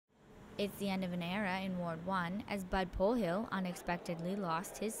It's the end of an era in Ward 1 as Bud Polhill unexpectedly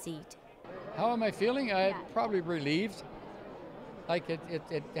lost his seat. How am I feeling? Probably relieved. Like it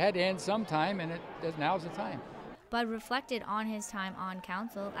had to end sometime, and now's the time. Bud reflected on his time on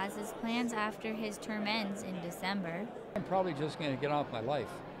council as his plans after his term ends in December. I'm probably just going to get on with my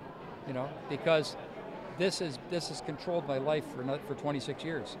life, because this has controlled my life for 26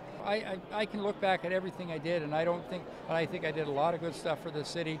 years. I can look back at everything I did, and I think I did a lot of good stuff for the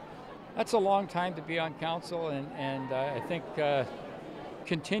city. That's a long time to be on council, and I think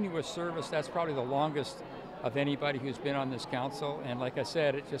continuous service, that's probably the longest of anybody who's been on this council. And like I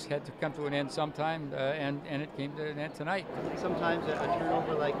said, it just had to come to an end sometime, and it came to an end tonight. Sometimes a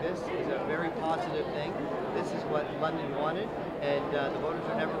turnover like this is a very positive thing. This is what London wanted, and the voters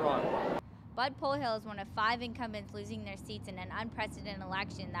are never wrong. Bud Polhill is one of 5 incumbents losing their seats in an unprecedented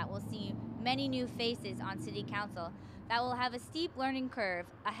election that will see many new faces on City Council that will have a steep learning curve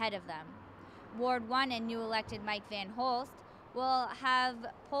ahead of them. Ward 1 and new elected Mike Van Holst will have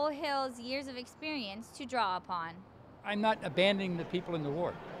Polhill's years of experience to draw upon. I'm not abandoning the people in the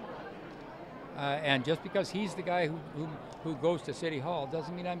ward. And just because he's the guy who goes to City Hall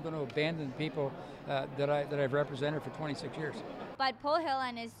doesn't mean I'm going to abandon the people that I've represented for 26 years. Bud Polhill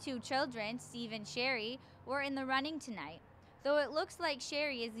and his 2 children, Steve and Sherry, were in the running tonight, though it looks like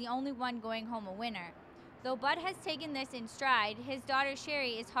Sherry is the only one going home a winner. Though Bud has taken this in stride, his daughter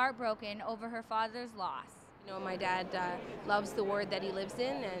Sherry is heartbroken over her father's loss. My dad loves the ward that he lives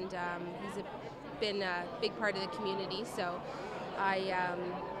in, and he's been a big part of the community, so I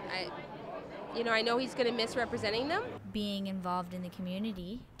know he's going to miss representing them. Being involved in the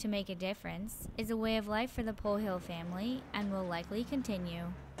community to make a difference is a way of life for the Polhill family and will likely continue.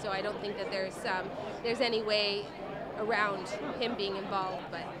 So I don't think that there's any way around him being involved,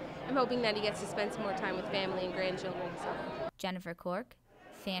 but I'm hoping that he gets to spend some more time with family and grandchildren. So. Jennifer Cork,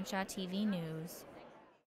 Fanshawe TV News.